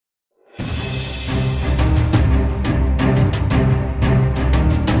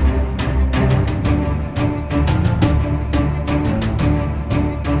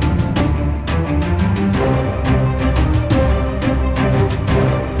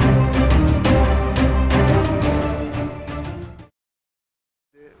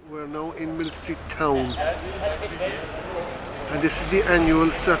Millstreet Town, and this is the annual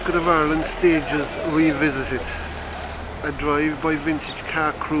Circuit of Ireland Stages Revisited, a drive-by vintage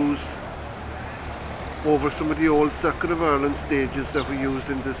car cruise over some of the old Circuit of Ireland stages that were used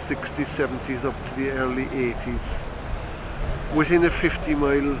in the 60s, 70s up to the early 80s, within a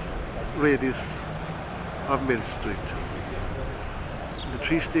 50-mile radius of Millstreet. The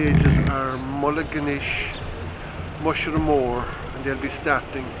three stages are Mullaghanish, Mushera, and they'll be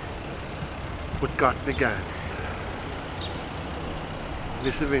starting with Gortnagane.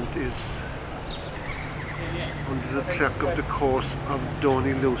 This event is under the clock of the course of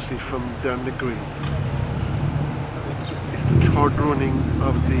Donie, Lucey from Donie. It's the third running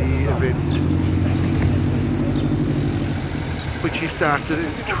of the event, which he started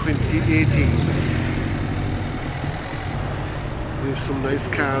in 2018. We have some nice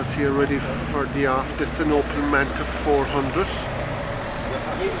cars here ready for the off. That's an Opel Manta 400.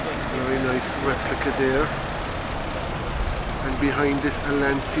 Very nice replica there. And behind it a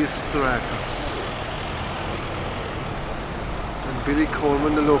Lancia Stratus. And Billy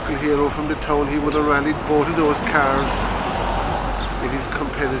Coleman, the local hero from the town, he would have rallied both of those cars in his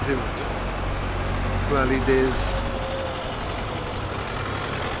competitive rally days.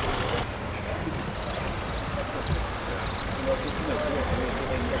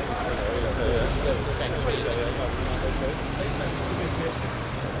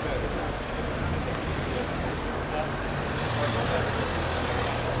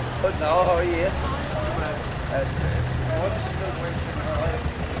 Good now, how are you?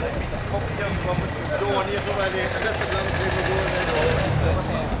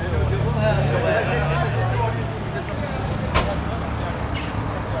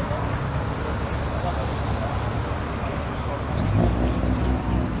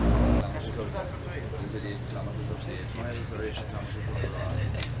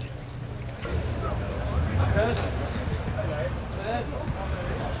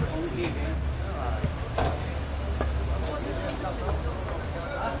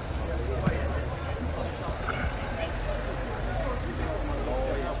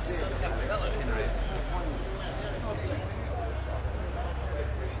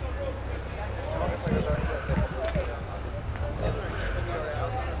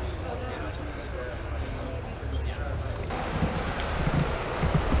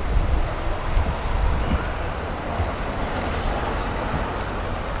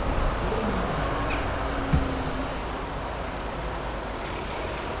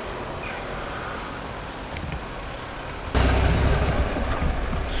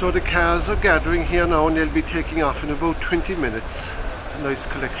 So the cars are gathering here now, and they'll be taking off in about 20 minutes. A nice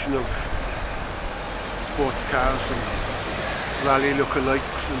collection of sports cars and rally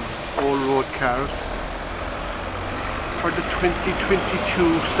lookalikes and old road cars for the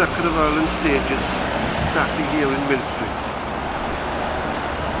 2022 Circuit of Ireland stages starting here in Millstreet.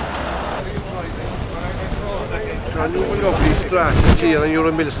 John, you have a lovely Stratus here and you're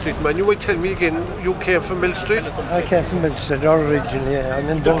a Millstreet man. You might tell me again, you came from Millstreet? I came from Millstreet originally. I'm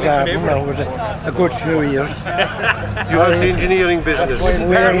in Dungarvan now with a good few years. You have the engineering business?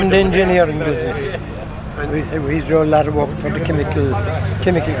 We're in the engineering business. We do a lot of work for the chemical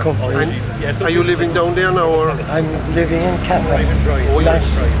companies. And are you living down there now? Or? I'm living in Cavan,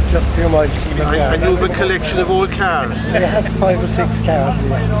 just a few miles from the And you have a collection of old cars? We have 5 or 6 cars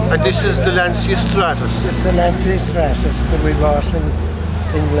here. And this is the Lancia Stratus? This is the Lancia Stratus that we bought in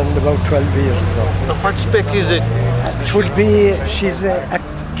England about 12 years ago. And what spec is it? It will be, she's a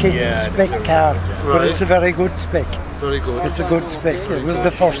kid spec car, but it's a very good spec. Very good. It's a good spec. It was the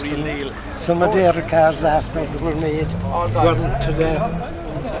first one. Some of the other cars after were made weren't to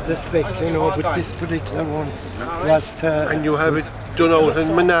the spec, you know, but this particular one was to... And you have it done out in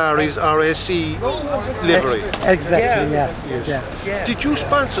Minari's RSE livery? Exactly, yeah. Yes. Yeah. Did you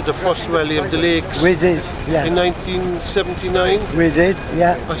sponsor the first Rally of the Lakes? We did, yeah. In 1979? We did,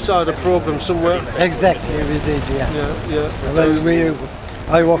 yeah. I saw the programme somewhere. Exactly, we did, yeah. Yeah. Well,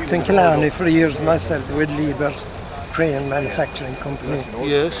 I worked in Killarney for years myself with Lieber's crane manufacturing company.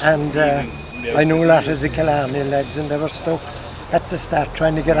 Yes. And I knew a lot of the Killarney lads, and they were stuck at the start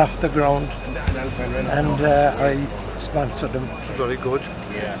trying to get off the ground, and I sponsored them. Very good.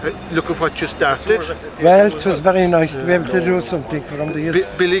 Look at what you started. Well, it was very nice to be able to do something for them.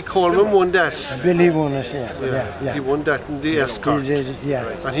 Billy Coleman won that. Billy won it, yeah. He won that in the Escort. He did it, yeah.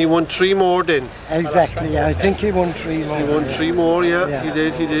 And he won 3 more then. Exactly, yeah. I think he won 3 more. He won 3 more, yeah. He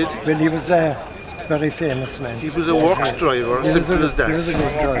did. Well, he was a very famous man. He was a works driver, simple as that. He was a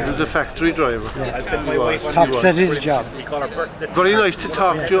good driver. He was a factory driver. Yeah. Tops at his job. Very nice to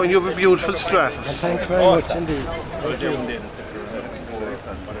talk to you, and you have a beautiful Stratus. And thanks very much indeed.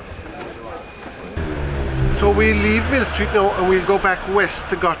 So we'll leave Millstreet now and we'll go back west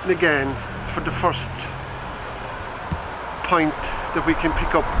to Gortnagane for the first point that we can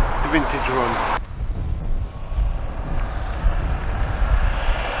pick up the vintage run.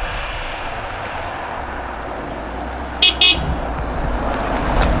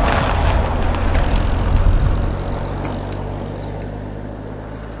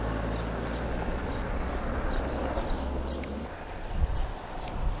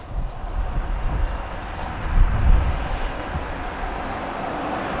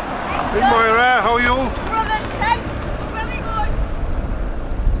 Hey Moira, how are you? Brother, thanks. Very good.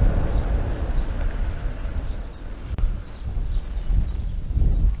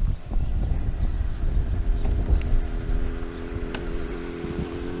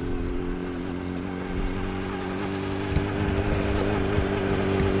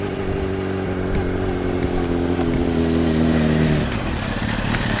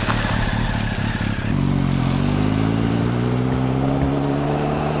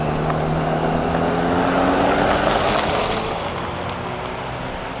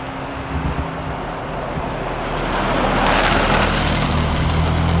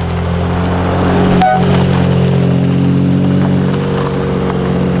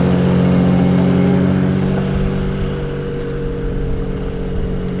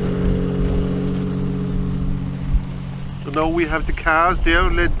 Now we have the cars there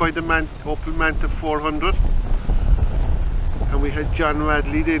led by the Opel Manta 400, and we had John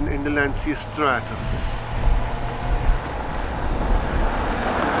Radley then in the Lancia Stratus.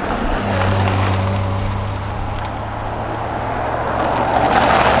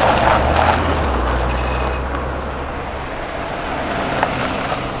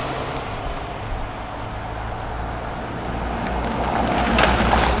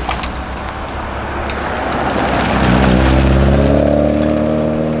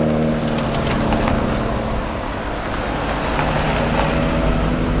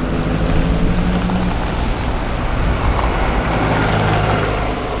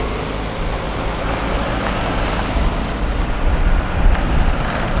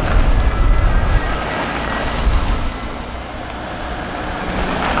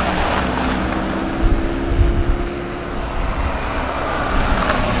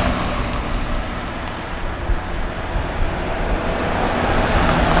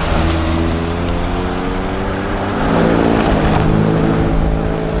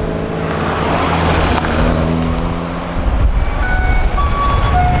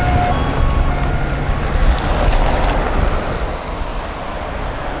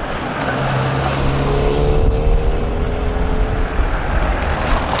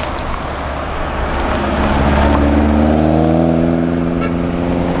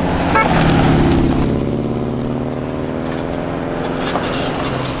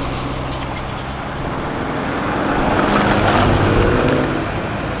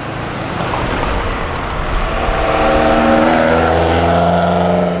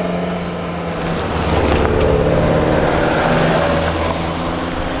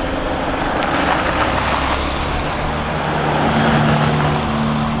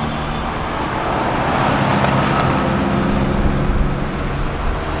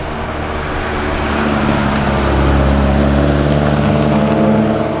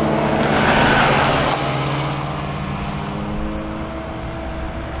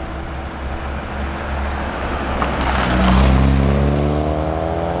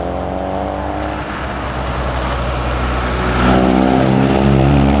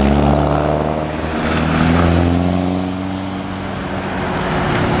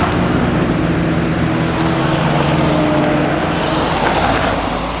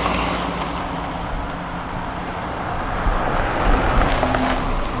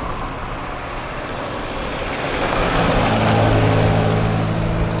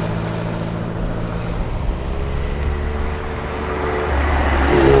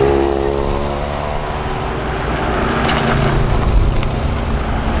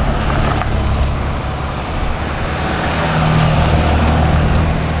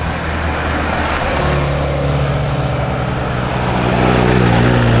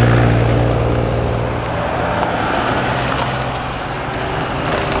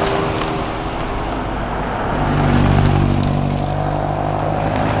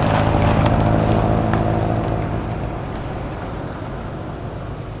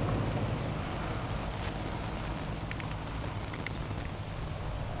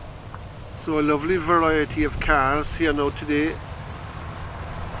 So a lovely variety of cars here now today.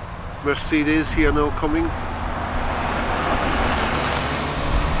 Mercedes here now coming.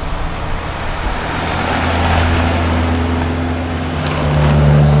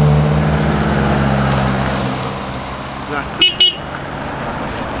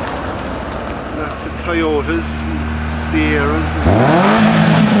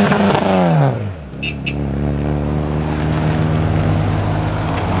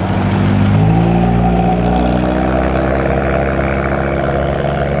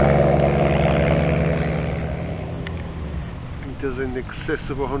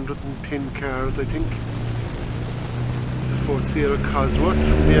 of 110 cars, I think. It's a Ford Sierra Cosworth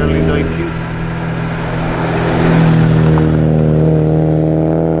from the early 90s.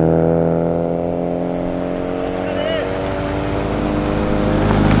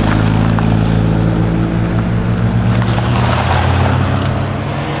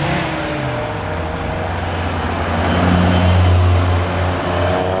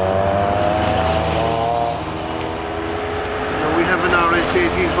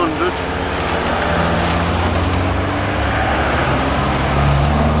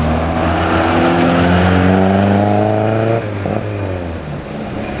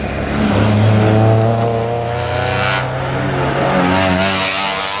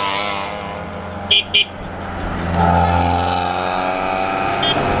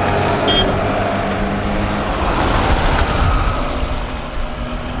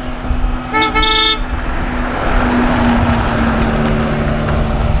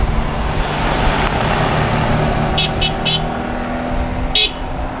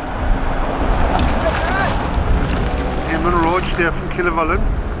 There from Sullivan.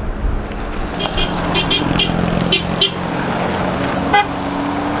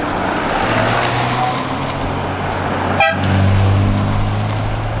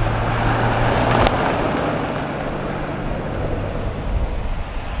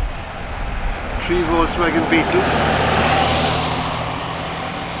 Three Volkswagen Beetles.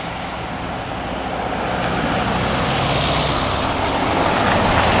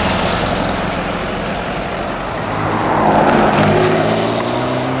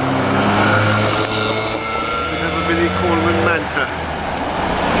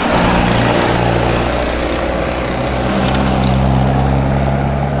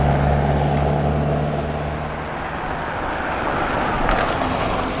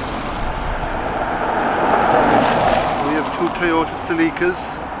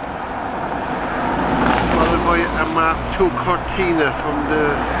 Followed by a Mark II Cortina from the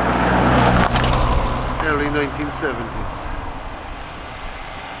early 1970s.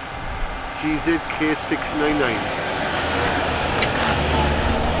 GZK699.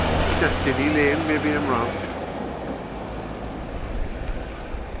 Destiny Lane, maybe I'm wrong.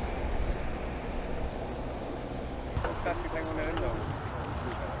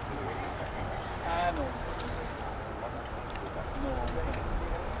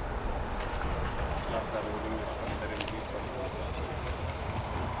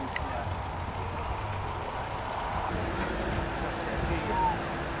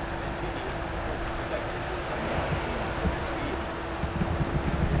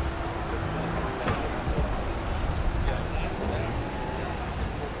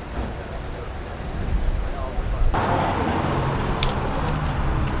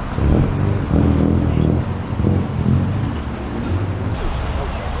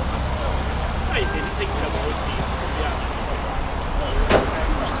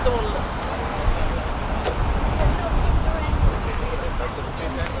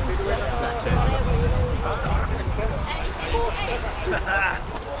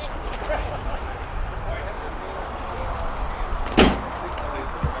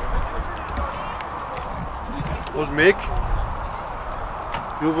 Old Mick,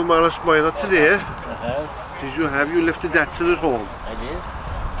 you have a Maris Minor today. Did you have? You left the Datsun at home? I did.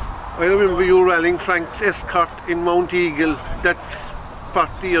 I remember you rallying Frank's Escort in Mount Eagle. That's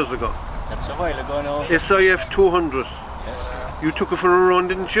 40 years ago. That's a while ago now. SIF 200. Yes. You took it for a run,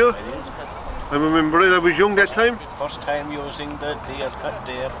 didn't you? I did. I remember it. I was young that time. First time using the Escort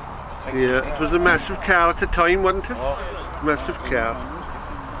there. Yeah, it was a massive car at the time, wasn't it? Oh. Massive car.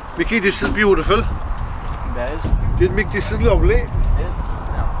 Mickey, this is beautiful. That is. Did Mick, this is lovely. It is.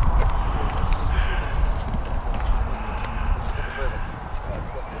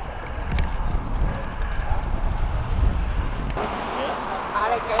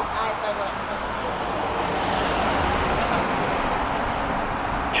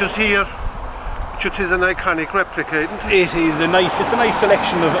 Just here, it is an iconic replica, isn't it? It's a nice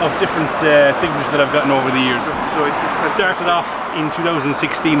selection of different signatures that I've gotten over the years. So it is Started off in 2016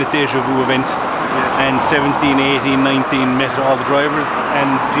 at Deja Vu event, yes. And 17, 18, 19 met all the drivers, and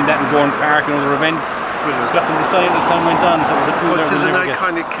between that and Gorn Park and other events, Scotland decided as time went on, so it was a cool. It is an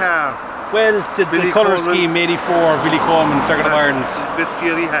iconic car. Well, the colour scheme, 84, Billy Coleman, Circuit of Ireland. Best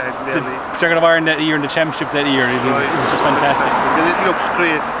year he had, nearly. The Circuit of Ireland that year and the championship that year, it was just fantastic. And it looks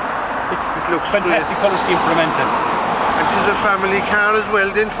great. It looks fantastic colour scheme for a Menta. And it is a family car as well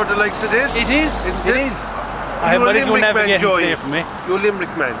then for the likes of this. It is, Isn't it is. I have very little navigating today for me. You're a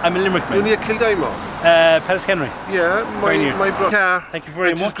Limerick man. I'm a Limerick man. You're near Kildimo. Paris Henry. Yeah, my brother. Thank you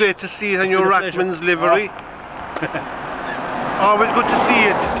very much. It's great to see it in your Rackman's livery. Always good to see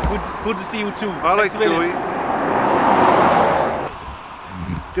it. Good to see you too. All right, Thanks a million. Joey.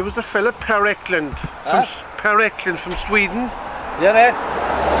 There was a fella, Per Eklund, from Sweden. Yeah, mate.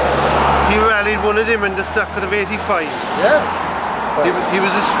 He rallied one of them in the circuit of 85. Yeah. He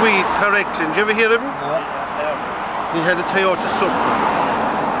was a Swede, Per Eklund. Did you ever hear him? No. He had a Toyota Supra.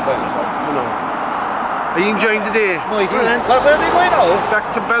 You know. Are you enjoying the day? Where are we going now?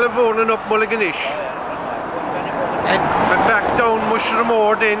 Back to Ballyvourne and up Mullaghanish. And back down Mushera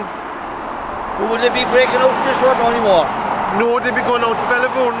Moor then. Will they be breaking out this road anymore? No, they'll be going out to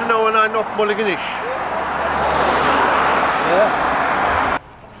Ballyvourne now and on up Mullaghanish. Yeah.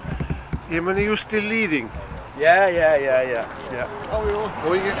 Yeah, man, are you still leading? Yeah. How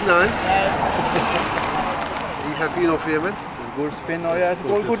are you getting on? Are you happy enough here, man? It's a good spin now, yeah. It's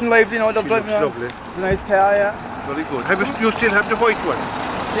all good and lively now. They're driving around. Lovely. It's a nice car, yeah. Very good. You still have the white one?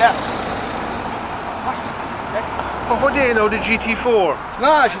 Yeah. What day now, the GT4?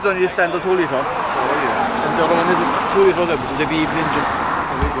 No, she's only a standard 2 litre. Oh, yeah. And the other one is a 2 litre, which is a V8 engine.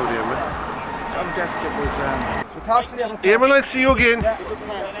 Very good, yeah, man. Fantastic, but we'll talk to them. Yeah, man, I'll see you again.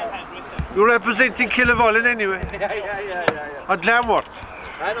 You're representing Killavollen anyway. Yeah. Or Glamworth.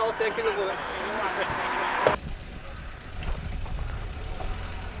 I know, say Killavollen.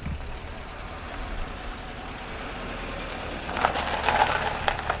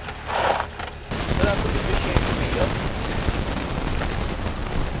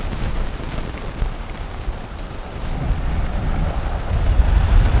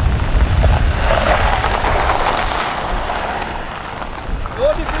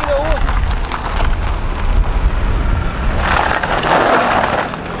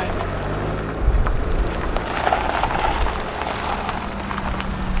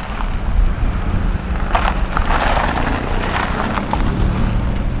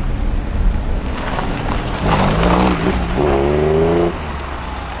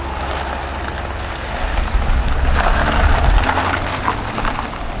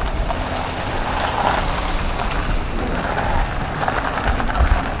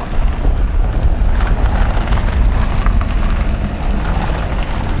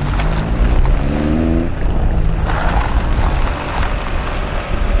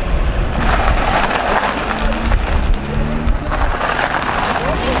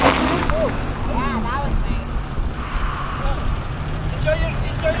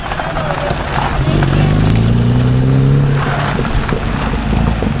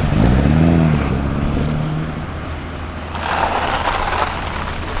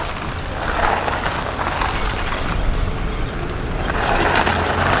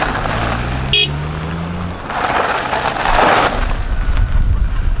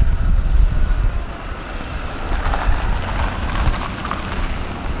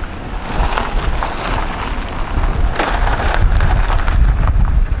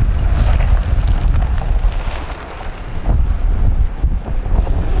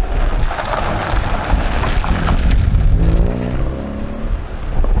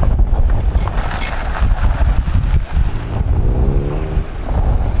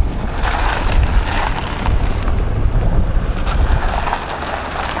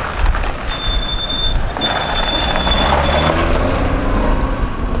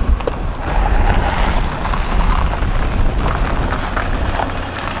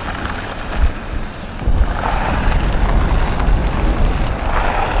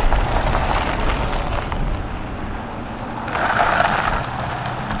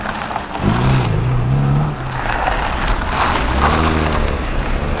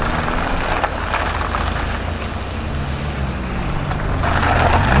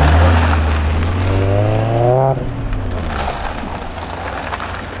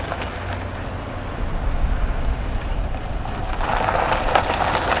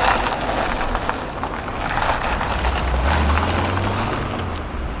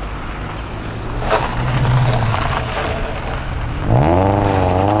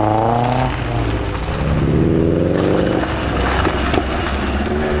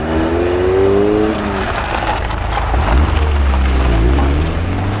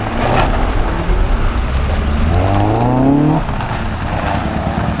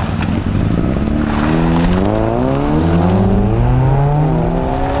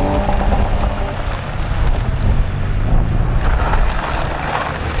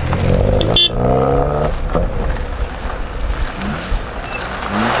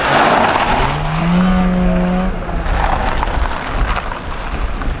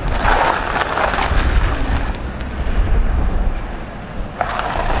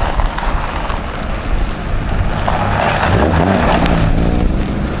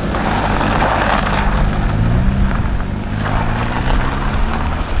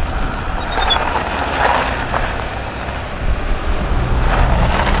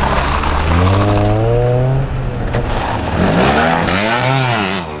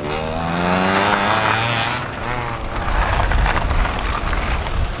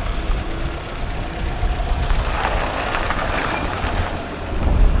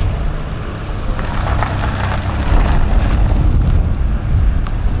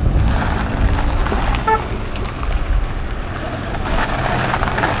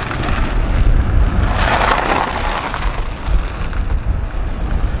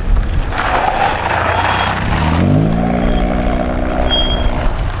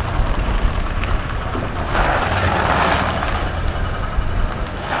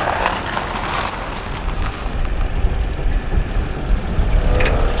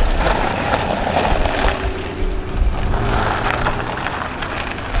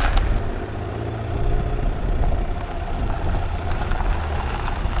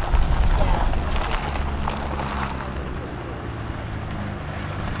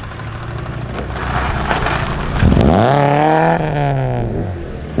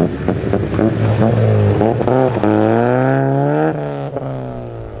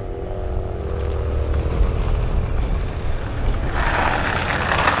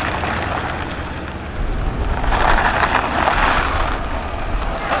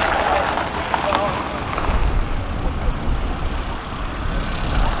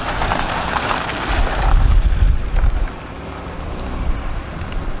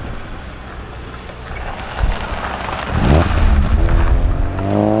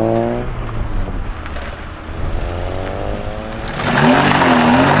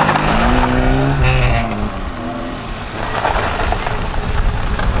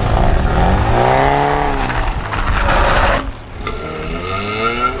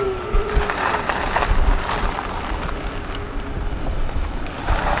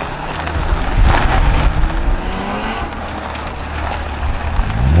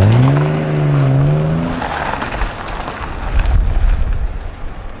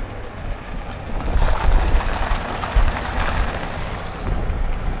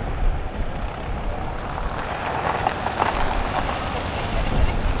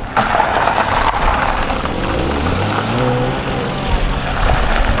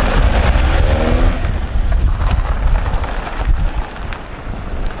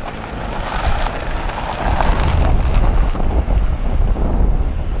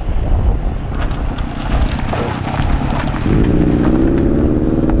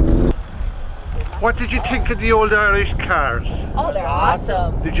 what did you think of the old Irish cars? Oh, they're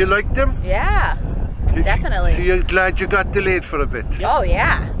awesome. Did you like them? Yeah, definitely. So you're glad you got delayed for a bit? Oh,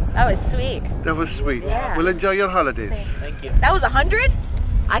 yeah. That was sweet. That was sweet. Yeah. Well, enjoy your holidays. Thank you. That was 100?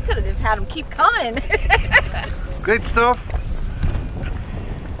 I could have just had them keep coming. Great stuff.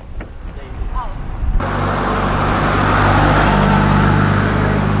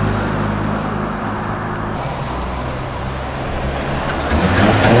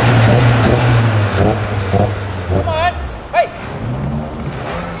 Come on. Hey.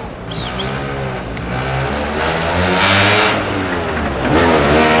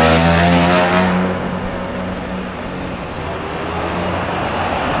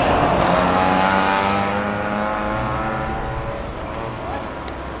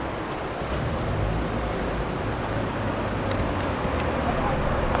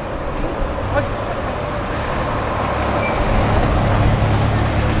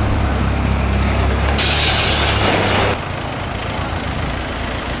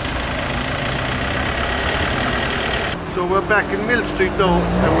 So we're back in Millstreet now,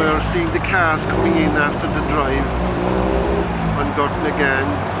 and we're seeing the cars coming in after the drive on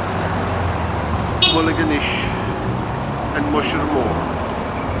Gortnagane Mullaghanish and Mushera.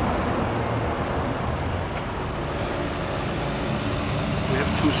 We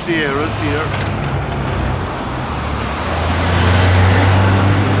have two Sierras here.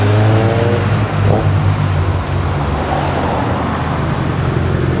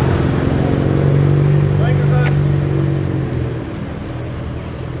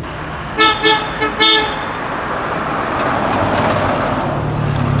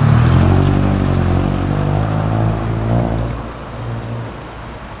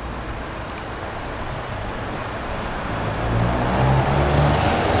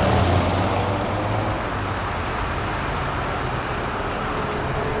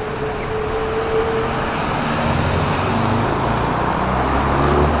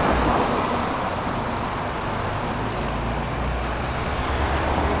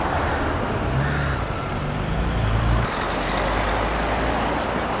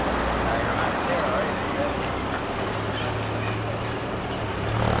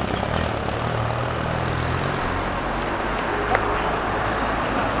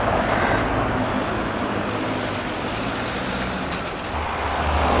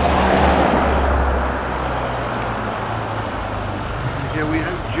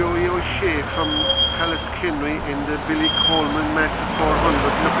 From Palace Kenry in the Billy Coleman Met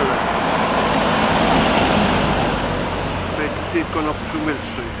 400 lookalike. Great to see it going up through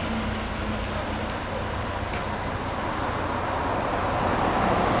Millstreet.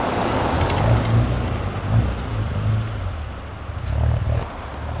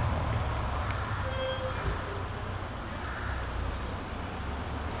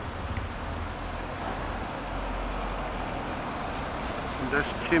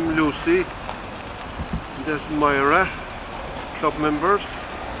 That's Tim, Lucey, and there's Myra, club members.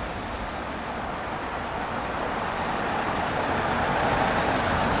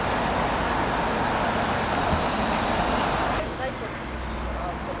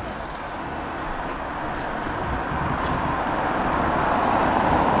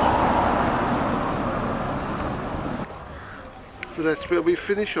 So that's where we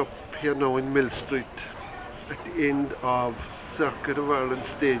finish up here now in Millstreet, at the end of Circuit of Ireland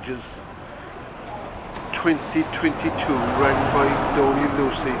Stages 2022, run by Donie,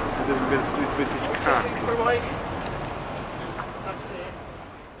 Lucey and the Millstreet Vintage Club.